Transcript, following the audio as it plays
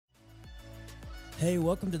Hey,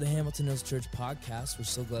 welcome to the Hamilton Hills Church podcast. We're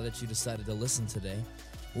so glad that you decided to listen today.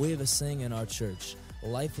 We have a saying in our church: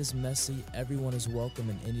 life is messy, everyone is welcome,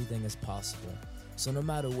 and anything is possible. So no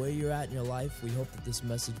matter where you're at in your life, we hope that this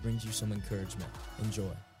message brings you some encouragement.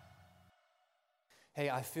 Enjoy. Hey,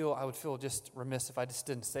 I would feel just remiss if I just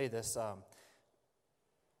didn't say this.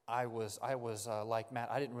 I was like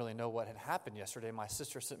Matt. I didn't really know what had happened yesterday. My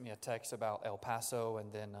sister sent me a text about El Paso,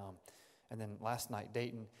 and then last night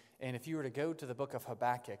Dayton. And if you were to go to the book of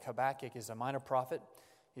Habakkuk is a minor prophet.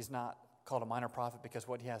 He's not called a minor prophet because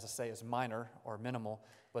what he has to say is minor or minimal,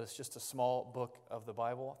 but it's just a small book of the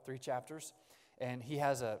Bible, 3 chapters. And he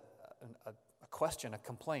has a question, a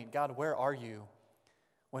complaint. God, where are you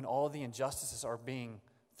when all the injustices are being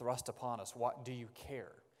thrust upon us? What do you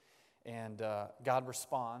care? And God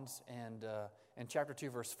responds, and in chapter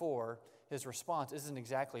 2, verse 4, his response isn't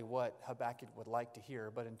exactly what Habakkuk would like to hear,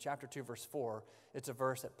 but in chapter 2, verse 4, it's a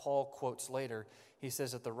verse that Paul quotes later. He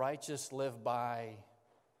says that the righteous live by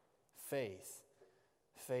faith.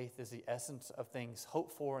 Faith is the essence of things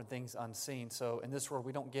hoped for and things unseen. So in this world,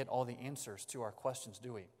 we don't get all the answers to our questions,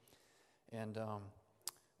 do we? And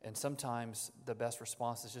sometimes the best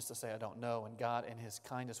response is just to say, I don't know. And God, in his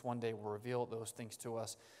kindness, one day will reveal those things to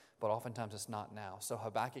us, but oftentimes it's not now. So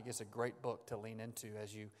Habakkuk is a great book to lean into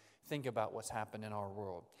as you think about what's happened in our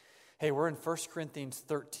world. Hey, we're in 1 Corinthians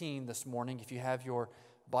 13 this morning. If you have your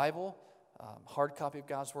Bible, hard copy of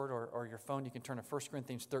God's Word, or your phone, you can turn to 1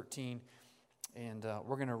 Corinthians 13. And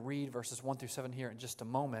we're going to read verses 1 through 7 here in just a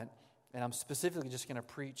moment. And I'm specifically just going to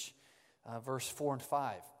preach verse 4 and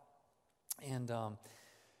 5. And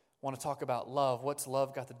want to talk about love. What's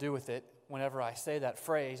love got to do with it? Whenever I say that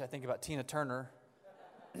phrase, I think about Tina Turner.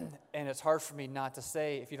 And it's hard for me not to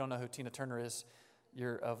say, if you don't know who Tina Turner is,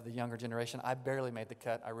 you're of the younger generation. I barely made the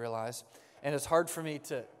cut, I realize. And it's hard for me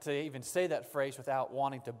to even say that phrase without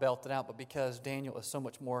wanting to belt it out. But because Daniel is so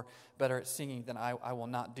much more better at singing than I will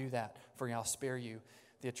not do that for you. I'll spare you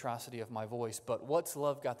the atrocity of my voice. But what's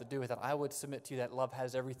love got to do with it? I would submit to you that love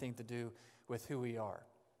has everything to do with who we are.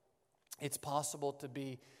 It's possible to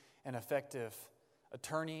be an effective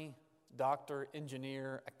attorney, doctor,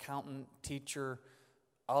 engineer, accountant, teacher,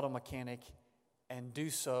 auto mechanic, and do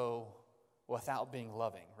so without being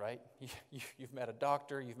loving, right? You've met a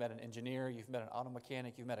doctor, you've met an engineer, you've met an auto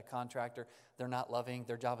mechanic, you've met a contractor. They're not loving.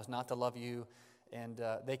 Their job is not to love you, and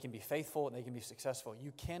they can be faithful and they can be successful.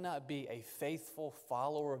 You cannot be a faithful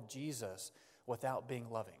follower of Jesus without being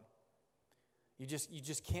loving. You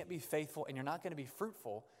just can't be faithful, and you're not going to be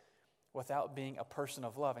fruitful without being a person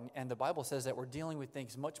of love. And the Bible says that we're dealing with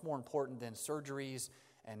things much more important than surgeries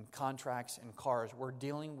and contracts and cars. We're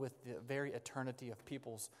dealing with the very eternity of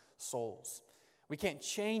people's souls. We can't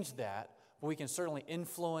change that, but we can certainly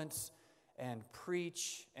influence and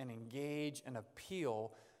preach and engage and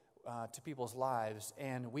appeal to people's lives.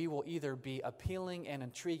 And we will either be appealing and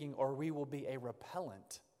intriguing, or we will be a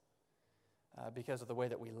repellent because of the way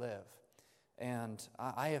that we live. And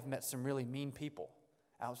I have met some really mean people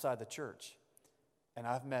outside the church. And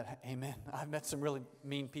I've met some really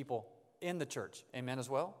mean people in the church. Amen as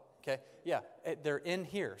well? Okay? Yeah, they're in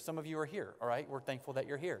here. Some of you are here, all right? We're thankful that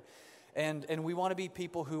you're here. And we want to be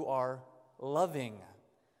people who are loving.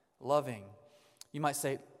 You might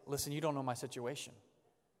say, listen, you don't know my situation.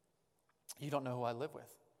 You don't know who I live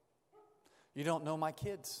with. You don't know my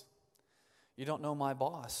kids. You don't know my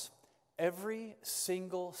boss. Every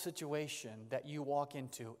single situation that you walk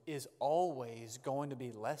into is always going to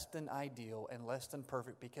be less than ideal and less than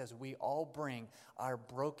perfect, because we all bring our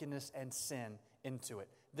brokenness and sin into it.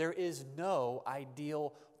 There is no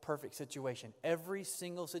ideal, perfect situation. Every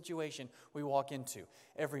single situation we walk into,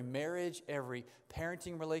 every marriage, every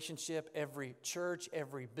parenting relationship, every church,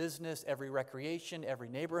 every business, every recreation, every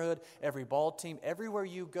neighborhood, every ball team, everywhere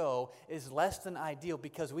you go is less than ideal,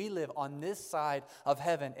 because we live on this side of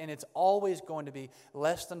heaven, and it's always going to be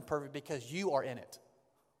less than perfect because you are in it.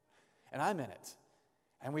 And I'm in it.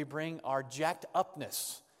 And we bring our jacked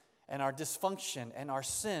upness and our dysfunction and our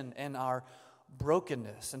sin and our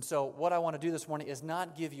brokenness. And so what I want to do this morning is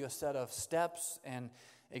not give you a set of steps and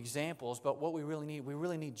examples, but what we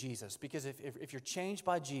really need Jesus. Because if you're changed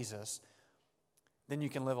by Jesus, then you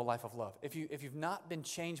can live a life of love. If you've not been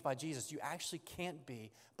changed by Jesus, you actually can't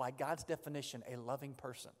be, by God's definition, a loving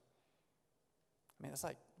person. I mean, it's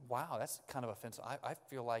like, wow, that's kind of offensive. I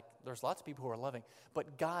feel like there's lots of people who are loving,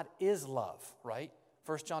 but God is love, right?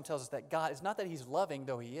 1 John tells us that God, it's not that he's loving,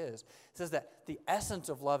 though he is. It says that the essence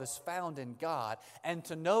of love is found in God, and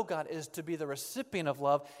to know God is to be the recipient of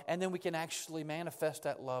love, and then we can actually manifest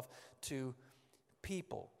that love to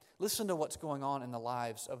people. Listen to what's going on in the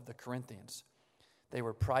lives of the Corinthians. They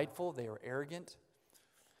were prideful, they were arrogant,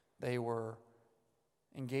 they were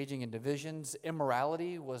engaging in divisions.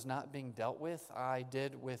 Immorality was not being dealt with. I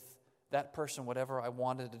did with that person whatever I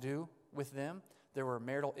wanted to do with them. There were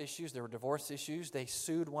marital issues. There were divorce issues. They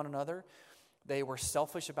sued one another. They were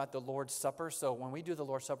selfish about the Lord's Supper. So when we do the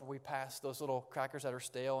Lord's Supper, we pass those little crackers that are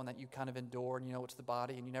stale and that you kind of endure, and you know it's the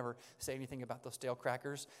body, and you never say anything about those stale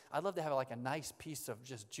crackers. I'd love to have like a nice piece of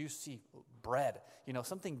just juicy bread,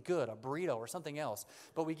 something good, a burrito or something else.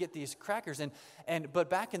 But we get these crackers, but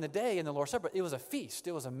back in the day in the Lord's Supper, it was a feast.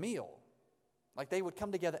 It was a meal. Like they would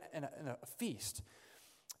come together in a feast.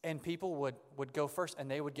 And people would go first, and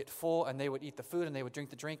they would get full, and they would eat the food, and they would drink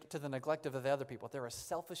the drink to the neglect of the other people. There was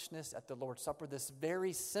selfishness at the Lord's Supper, this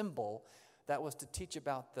very symbol that was to teach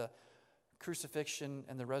about the crucifixion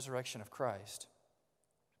and the resurrection of Christ.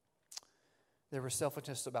 There was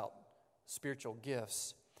selfishness about spiritual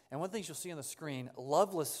gifts. And one of the things you'll see on the screen,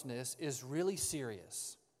 lovelessness is really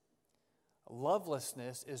serious.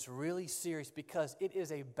 Lovelessness is really serious because it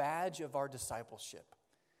is a badge of our discipleship.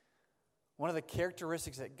 One of the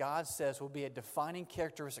characteristics that God says will be a defining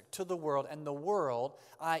characteristic to the world, and the world,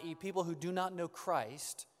 i.e. people who do not know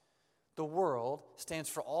Christ, the world stands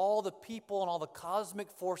for all the people and all the cosmic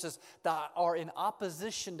forces that are in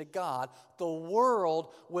opposition to God. The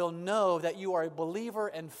world will know that you are a believer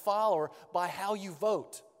and follower by how you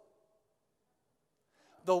vote.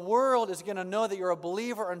 The world is going to know that you're a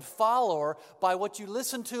believer and follower by what you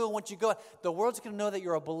listen to and what you go. The world's going to know that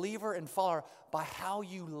you're a believer and follower by how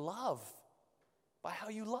you love. By how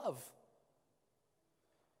you love.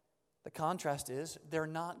 The contrast is they're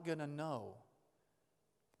not going to know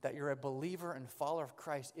that you're a believer and follower of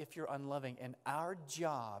Christ if you're unloving. And our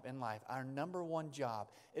job in life, our number one job,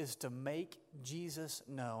 is to make Jesus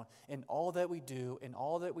known in all that we do, in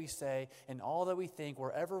all that we say, in all that we think,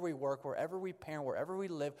 wherever we work, wherever we parent, wherever we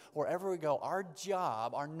live, wherever we go. Our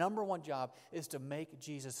job, our number one job, is to make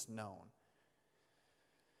Jesus known.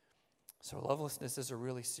 So lovelessness is a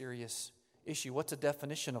really serious issue. What's a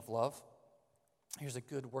definition of love? Here's a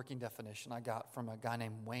good working definition I got from a guy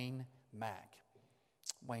named Wayne Mack.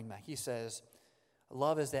 Wayne Mack. He says,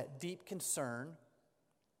 love is that deep concern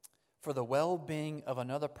for the well-being of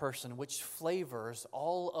another person which flavors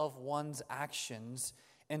all of one's actions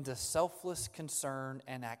into selfless concern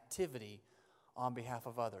and activity on behalf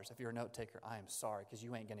of others. If you're a note taker, I am sorry because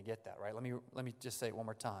you ain't going to get that, right? Let me just say it one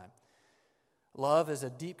more time. Love is a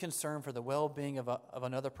deep concern for the well-being of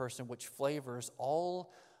another person which flavors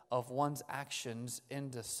all of one's actions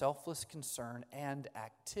into selfless concern and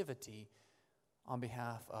activity on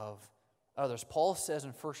behalf of others. Paul says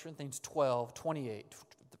in 1 Corinthians 31,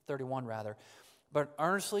 but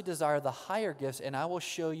earnestly desire the higher gifts, and I will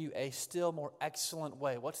show you a still more excellent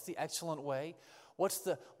way. What's the excellent way? What's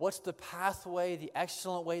the pathway, the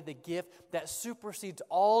excellent way, the gift that supersedes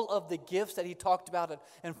all of the gifts that he talked about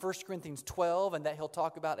in 1 Corinthians 12 and that he'll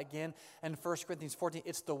talk about again in 1 Corinthians 14?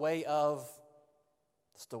 It's the way of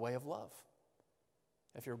love.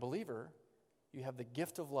 If you're a believer, you have the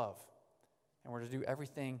gift of love. And we're to do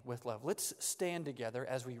everything with love. Let's stand together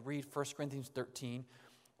as we read 1 Corinthians 13,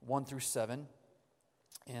 1 through 7.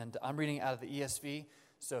 And I'm reading out of the ESV.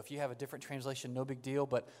 So if you have a different translation, no big deal,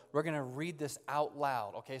 but we're going to read this out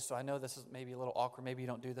loud, okay? So I know this is maybe a little awkward, maybe you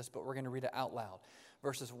don't do this, but we're going to read it out loud,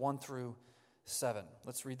 verses 1 through 7.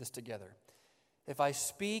 Let's read this together. If I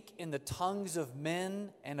speak in the tongues of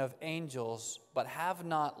men and of angels, but have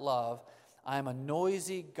not love, I am a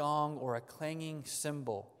noisy gong or a clanging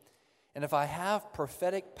cymbal. And if I have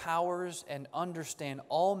prophetic powers and understand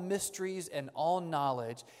all mysteries and all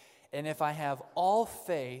knowledge, and if I have all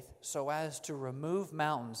faith so as to remove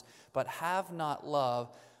mountains, but have not love,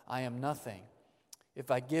 I am nothing. If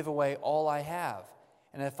I give away all I have,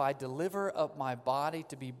 and if I deliver up my body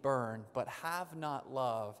to be burned, but have not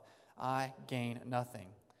love, I gain nothing.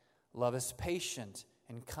 Love is patient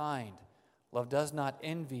and kind. Love does not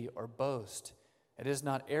envy or boast. It is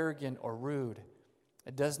not arrogant or rude.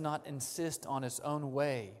 It does not insist on its own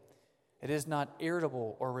way. It is not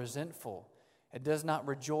irritable or resentful. It does not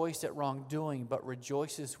rejoice at wrongdoing, but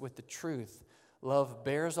rejoices with the truth. Love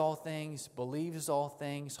bears all things, believes all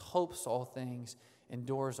things, hopes all things,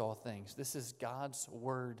 endures all things. This is God's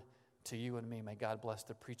word to you and me. May God bless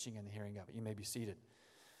the preaching and the hearing of it. You may be seated.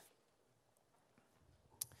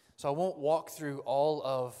 So I won't walk through all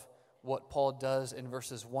of what Paul does in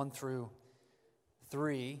verses 1 through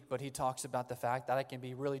 3, but he talks about the fact that I can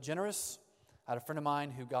be really generous. I had a friend of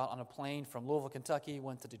mine who got on a plane from Louisville, Kentucky,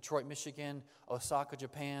 went to Detroit, Michigan, Osaka,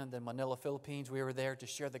 Japan, then Manila, Philippines. We were there to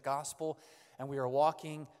share the gospel, and we were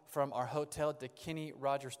walking from our hotel to Kenny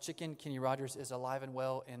Rogers Chicken. Kenny Rogers is alive and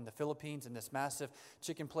well in the Philippines in this massive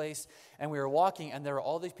chicken place. And we were walking, and there were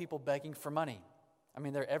all these people begging for money. I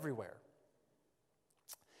mean, they're everywhere.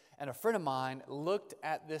 And a friend of mine looked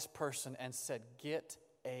at this person and said, "Get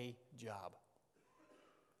a job.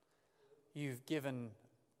 You've given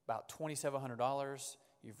about $2,700.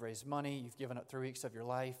 You've raised money. You've given up 3 weeks of your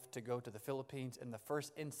life to go to the Philippines. In the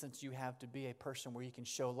first instance you have to be a person where you can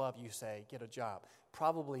show love, you say, get a job."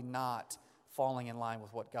 Probably not falling in line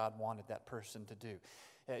with what God wanted that person to do.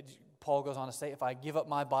 Paul goes on to say, if I give up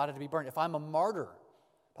my body to be burned, if I'm a martyr,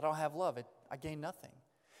 but I don't have love, I gain nothing.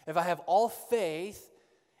 If I have all faith,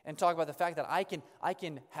 and talk about the fact that I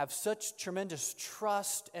can have such tremendous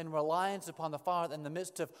trust and reliance upon the Father in the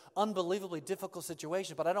midst of unbelievably difficult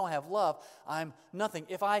situations, but I don't have love, I'm nothing.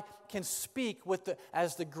 If I can speak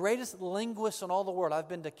as the greatest linguist in all the world, I've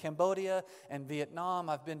been to Cambodia and Vietnam,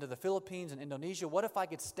 I've been to the Philippines and Indonesia. What if I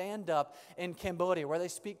could stand up in Cambodia where they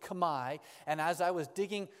speak Khmer, and as I was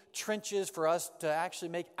digging trenches for us to actually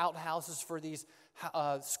make outhouses for these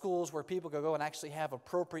schools where people could go and actually have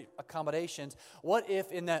appropriate accommodations. What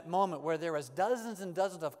if in that moment where there was dozens and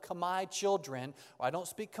dozens of Khmer children, I don't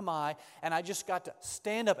speak Khmer, and I just got to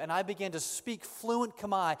stand up and I began to speak fluent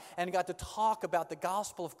Khmer and got to talk about the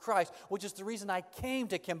gospel of Christ, which is the reason I came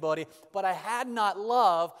to Cambodia, but I had not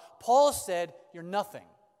love. Paul said, you're nothing.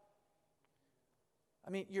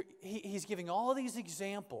 I mean, he's giving all these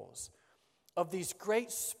examples of these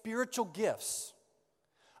great spiritual gifts,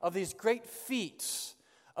 of these great feats,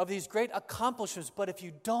 of these great accomplishments, but if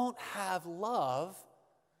you don't have love,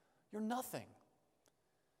 you're nothing.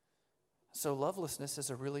 So lovelessness is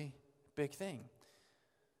a really big thing.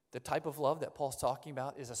 The type of love that Paul's talking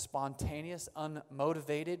about is a spontaneous,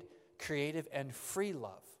 unmotivated, creative, and free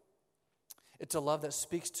love. It's a love that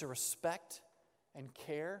speaks to respect and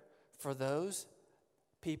care for those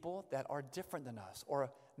people that are different than us,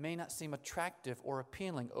 or may not seem attractive or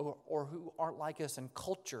appealing, or who aren't like us in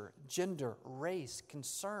culture, gender, race,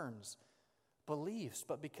 concerns, beliefs,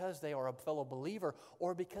 but because they are a fellow believer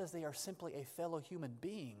or because they are simply a fellow human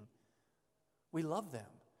being, we love them.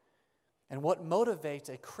 And what motivates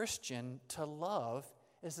a Christian to love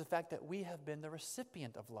is the fact that we have been the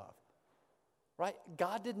recipient of love. Right?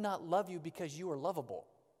 God did not love you because you were lovable.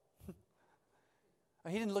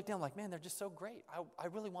 He didn't look down like, man, they're just so great. I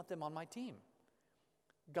really want them on my team.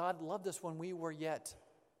 God loved us when we were yet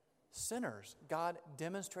sinners. God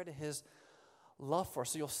demonstrated His love for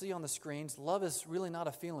us. So you'll see on the screens, love is really not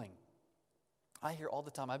a feeling. I hear all the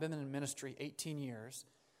time, I've been in ministry 18 years,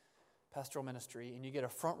 pastoral ministry, and you get a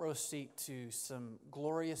front row seat to some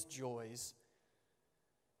glorious joys,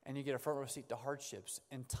 and you get a front row seat to hardships.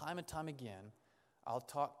 And time again, I'll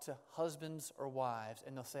talk to husbands or wives,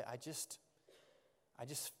 and they'll say, I just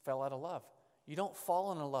fell out of love. You don't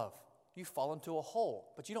fall into love. You fall into a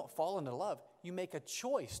hole, but you don't fall into love. You make a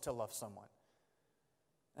choice to love someone.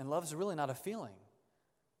 And love is really not a feeling.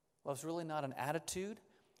 Love's really not an attitude.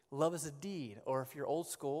 Love is a deed, or if you're old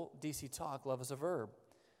school, DC talk, love is a verb.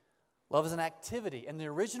 Love is an activity. In the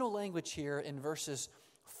original language here in verses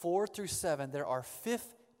 4 through 7, there are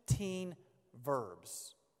 15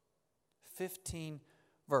 verbs. 15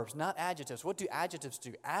 verbs, not adjectives. What do adjectives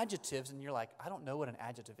do? Adjectives, and you're like, I don't know what an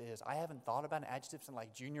adjective is. I haven't thought about an adjective since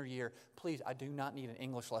like junior year. Please, I do not need an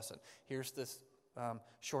English lesson. Here's this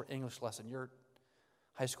short English lesson. Your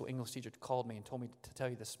high school English teacher called me and told me to tell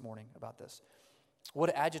you this morning about this. What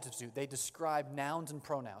do adjectives do? They describe nouns and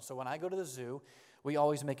pronouns. So when I go to the zoo, we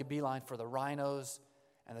always make a beeline for the rhinos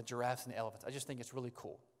and the giraffes and the elephants. I just think it's really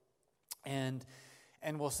cool. And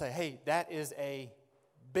we'll say, hey, that is a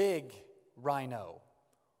big rhino.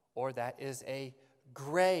 Or that is a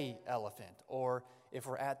gray elephant. Or if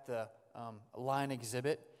we're at the lion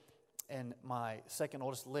exhibit, and my second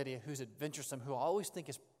oldest, Lydia, who's adventuresome, who I always think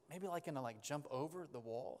is maybe like going to like jump over the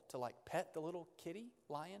wall to like pet the little kitty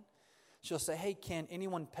lion. She'll say, hey, can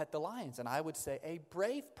anyone pet the lions? And I would say a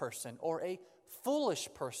brave person or a foolish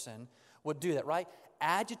person would do that, right?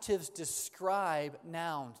 Adjectives describe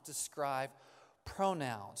nouns, describe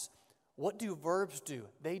pronouns. What do verbs do?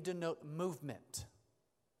 They denote movement.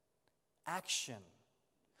 Action.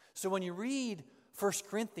 So when you read 1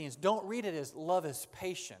 Corinthians, don't read it as love is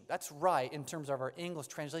patient. That's right in terms of our English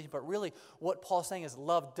translation, but really what Paul's saying is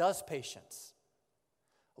love does patience.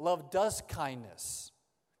 Love does kindness.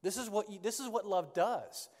 This is what love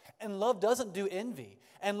does. And love doesn't do envy.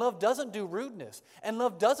 And love doesn't do rudeness. And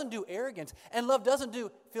love doesn't do arrogance. And love doesn't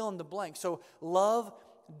do fill in the blank. So love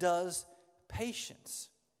does patience.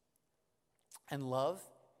 And love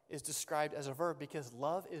is described as a verb because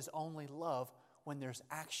love is only love when there's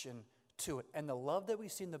action to it. And the love that we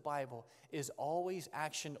see in the Bible is always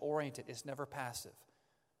action-oriented. It's never passive.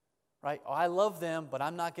 Right? Oh, I love them, but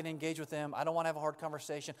I'm not going to engage with them. I don't want to have a hard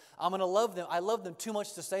conversation. I'm going to love them. I love them too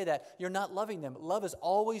much to say that. You're not loving them. Love is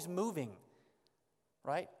always moving.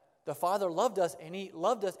 Right? The Father loved us, and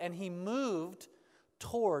He moved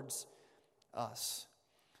towards us.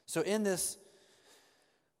 So in this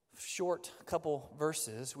short couple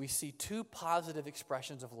verses, we see two positive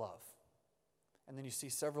expressions of love. And then you see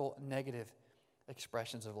several negative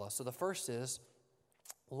expressions of love. So the first is,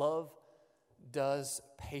 love does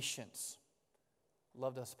patience.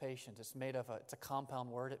 Love does patience. It's a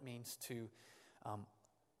compound word. It means to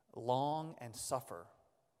long and suffer.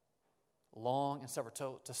 Long and suffer,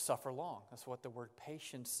 to suffer long. That's what the word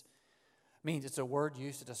patience means. It's a word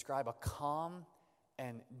used to describe a calm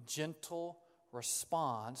and gentle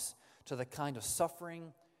response to the kind of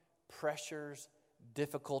suffering, pressures,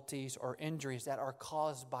 difficulties, or injuries that are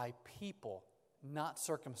caused by people, not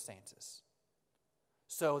circumstances.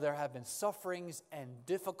 So there have been sufferings and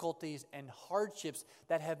difficulties and hardships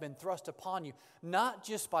that have been thrust upon you, not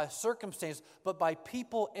just by circumstances, but by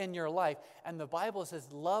people in your life. And the Bible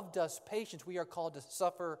says, love does patience. We are called to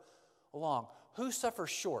suffer long. Who suffers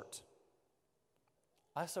short?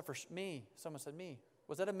 I suffer, me. Someone said me.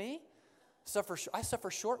 Was that a me? I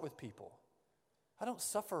suffer short with people. I don't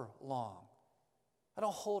suffer long. I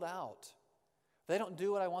don't hold out. If they don't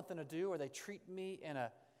do what I want them to do, or they treat me in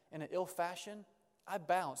an ill fashion, I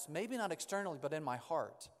bounce. Maybe not externally, but in my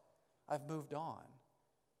heart. I've moved on.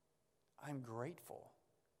 I'm grateful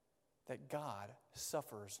that God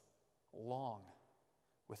suffers long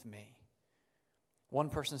with me. One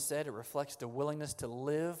person said it reflects the willingness to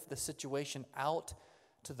live the situation out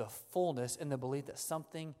to the fullness in the belief that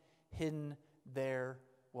something hidden there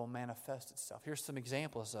will manifest itself. Here's some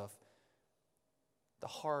examples of the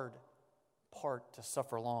hard part to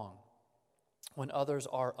suffer long. When others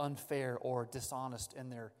are unfair or dishonest in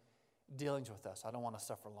their dealings with us, I don't want to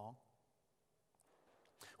suffer long.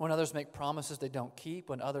 When others make promises they don't keep,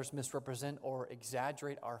 when others misrepresent or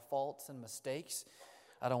exaggerate our faults and mistakes,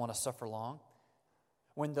 I don't want to suffer long.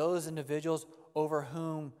 When those individuals over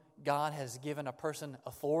whom God has given a person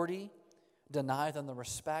authority deny them the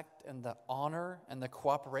respect and the honor and the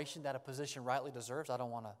cooperation that a position rightly deserves, I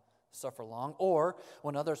don't want to suffer long. Or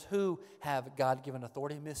when others who have God-given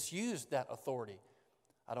authority misuse that authority,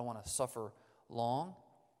 I don't want to suffer long.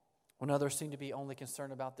 When others seem to be only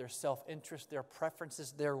concerned about their self-interest, their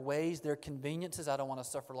preferences, their ways, their conveniences, I don't want to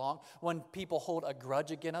suffer long. When people hold a grudge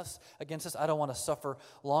against us, I don't want to suffer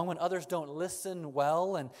long. When others don't listen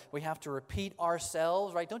well and we have to repeat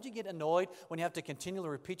ourselves, right? Don't you get annoyed when you have to continually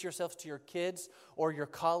repeat yourselves to your kids or your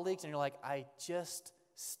colleagues and you're like, I just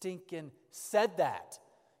stinking said that.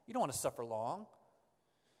 You don't want to suffer long.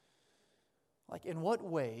 Like in what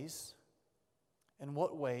ways,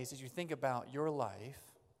 as you think about your life,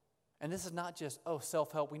 and this is not just,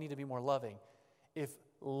 self-help, we need to be more loving. If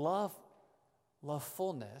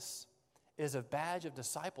lovefulness is a badge of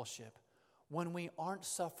discipleship, when we aren't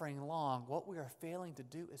suffering long, what we are failing to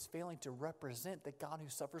do is failing to represent the God who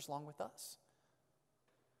suffers long with us.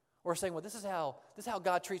 We're saying, this is how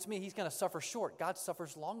God treats me. He's going to suffer short. God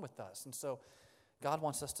suffers long with us. And so God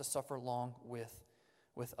wants us to suffer long with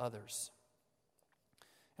others.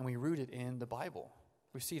 And we root it in the Bible.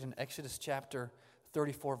 We see it in Exodus chapter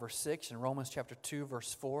 34, verse 6, and Romans chapter 2,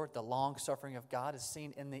 verse 4. The long suffering of God is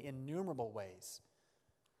seen in the innumerable ways,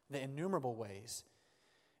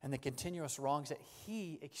 and the continuous wrongs that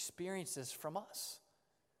He experiences from us.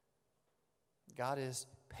 God is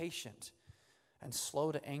patient and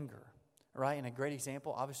slow to anger, right? And a great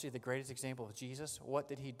example, obviously the greatest example of Jesus. What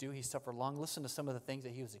did He do? He suffered long. Listen to some of the things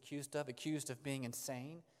that He was accused of being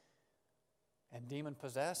insane and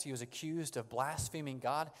demon-possessed. He was accused of blaspheming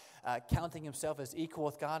God, counting Himself as equal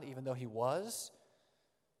with God, even though He was.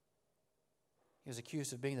 He was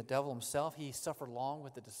accused of being the devil himself. He suffered long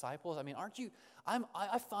with the disciples. I mean,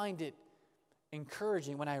 I find it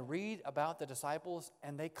encouraging when I read about the disciples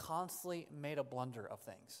and they constantly made a blunder of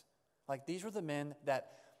things. Like, these were the men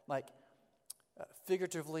that,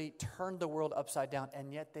 figuratively turned the world upside down,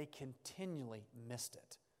 and yet they continually missed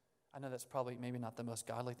it. I know that's probably maybe not the most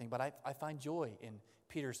godly thing, but I find joy in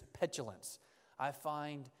Peter's petulance. I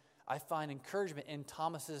find encouragement in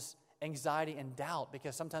Thomas's anxiety and doubt,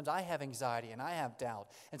 because sometimes I have anxiety and I have doubt,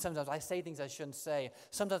 and sometimes I say things I shouldn't say.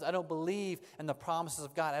 Sometimes I don't believe in the promises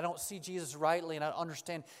of God. I don't see Jesus rightly, and I don't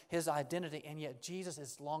understand His identity, and yet Jesus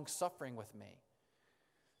is long-suffering with me.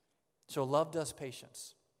 So love does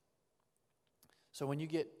patience. So when you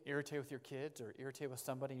get irritated with your kids or irritated with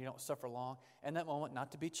somebody and you don't suffer long, in that moment,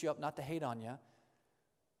 not to beat you up, not to hate on you,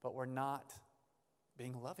 but we're not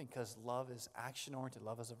being loving, because love is action-oriented.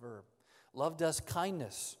 Love is a verb. Love does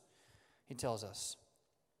kindness, He tells us.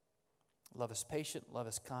 Love is patient, love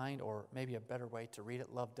is kind, or maybe a better way to read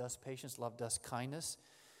it, love does patience, love does kindness.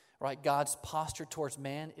 Right? God's posture towards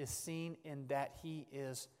man is seen in that He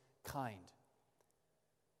is kind.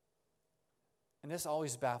 And this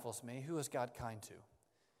always baffles me. Who is God kind to?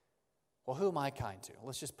 Well, who am I kind to?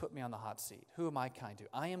 Let's just put me on the hot seat. Who am I kind to?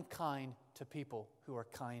 I am kind to people who are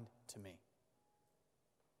kind to me.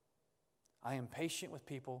 I am patient with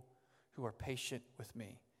people who are patient with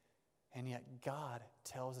me. And yet God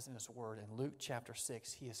tells us in His Word in Luke chapter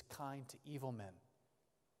 6, He is kind to evil men.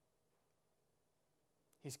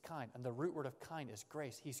 He's kind. And the root word of kind is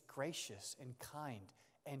grace. He's gracious and kind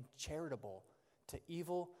and charitable to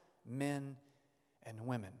evil men and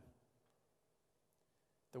women.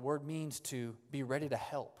 The word means to be ready to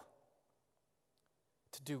help,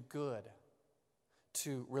 to do good,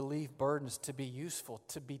 to relieve burdens, to be useful,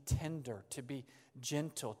 to be tender, to be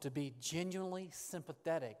gentle, to be genuinely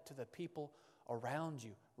sympathetic to the people around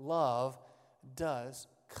you. Love does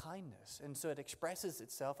kindness. And so it expresses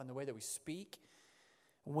itself in the way that we speak,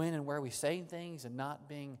 when and where we say things, and not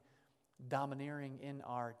being domineering in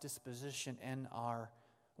our disposition and our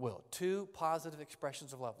will. Two positive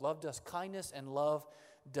expressions of love. Love does kindness and love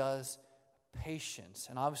does patience.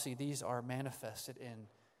 And obviously these are manifested in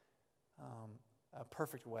a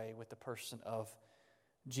perfect way with the person of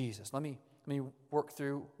Jesus. Let me work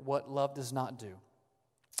through what love does not do.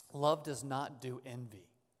 Love does not do envy.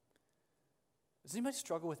 Does anybody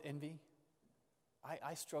struggle with envy?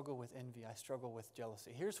 I struggle with envy. I struggle with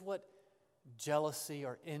jealousy. Here's what jealousy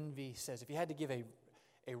or envy says. If you had to give a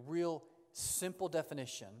real simple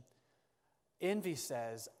definition, envy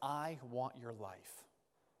says, I want your life.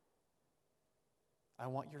 I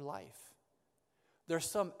want your life. There's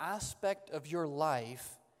some aspect of your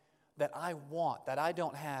life that I want, that I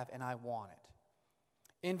don't have, and I want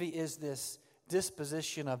it. Envy is this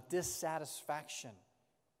disposition of dissatisfaction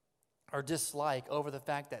or dislike over the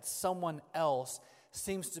fact that someone else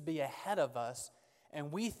seems to be ahead of us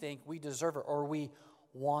and we think we deserve it or we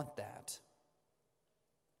want that.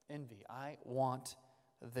 Envy. I want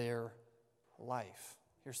their life.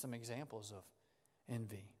 Here's some examples of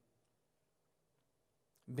envy.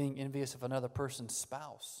 Being envious of another person's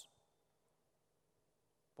spouse.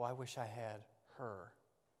 Well, I wish I had her,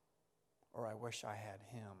 or I wish I had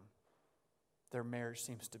him. Their marriage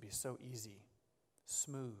seems to be so easy,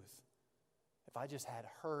 smooth. If I just had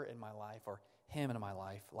her in my life or him in my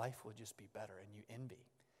life, life would just be better, and you envy.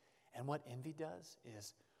 And what envy does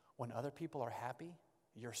is when other people are happy,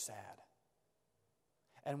 you're sad.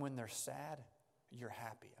 And when they're sad, you're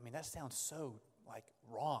happy. I mean, that sounds so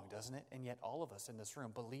wrong, doesn't it? And yet all of us in this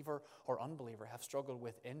room, believer or unbeliever, have struggled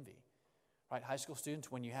with envy. Right? High school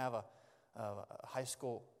students, when you have a high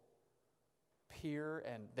school peer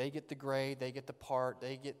and they get the grade, they get the part,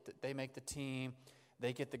 they make the team,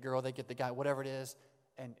 they get the girl, they get the guy, whatever it is,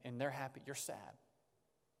 and they're happy, you're sad.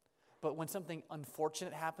 But when something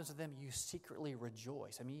unfortunate happens to them, you secretly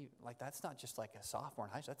rejoice. I mean, that's not just like a sophomore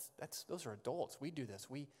in high school. Those are adults. We do this.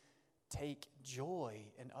 We take joy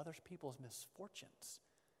in other people's misfortunes.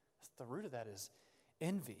 The root of that is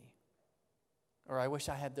envy. Or I wish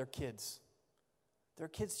I had their kids. Their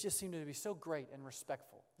kids just seem to be so great and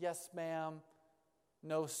respectful. Yes, ma'am.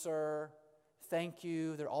 No, sir. Thank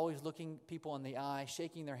you. They're always looking people in the eye,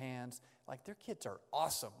 shaking their hands. Like their kids are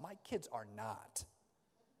awesome. My kids are not.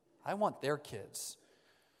 I want their kids.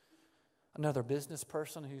 Another business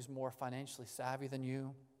person who's more financially savvy than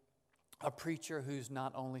you. A preacher who's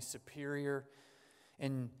not only superior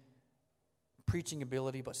in preaching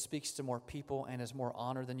ability, but speaks to more people and is more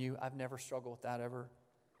honored than you. I've never struggled with that ever.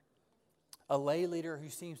 A lay leader who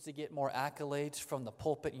seems to get more accolades from the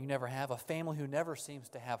pulpit you never have. A family who never seems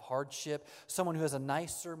to have hardship. Someone who has a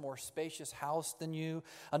nicer, more spacious house than you.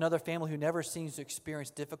 Another family who never seems to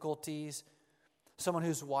experience difficulties. Someone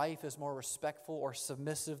whose wife is more respectful or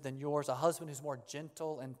submissive than yours. A husband who's more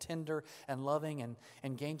gentle and tender and loving and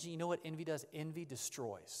engaging. You know what envy does? Envy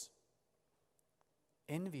destroys.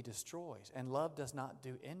 Envy destroys. And love does not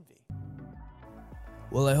do envy.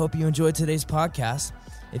 Well, I hope you enjoyed today's podcast.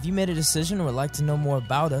 If you made a decision or would like to know more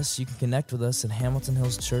about us, you can connect with us at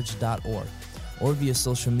hamiltonhillschurch.org or via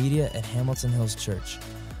social media at Hamilton Hills Church.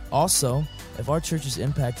 Also, if our church has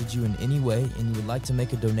impacted you in any way and you would like to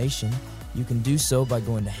make a donation, you can do so by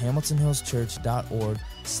going to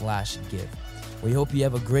hamiltonhillschurch.org/give. We hope you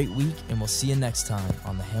have a great week, and we'll see you next time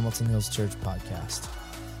on the Hamilton Hills Church Podcast.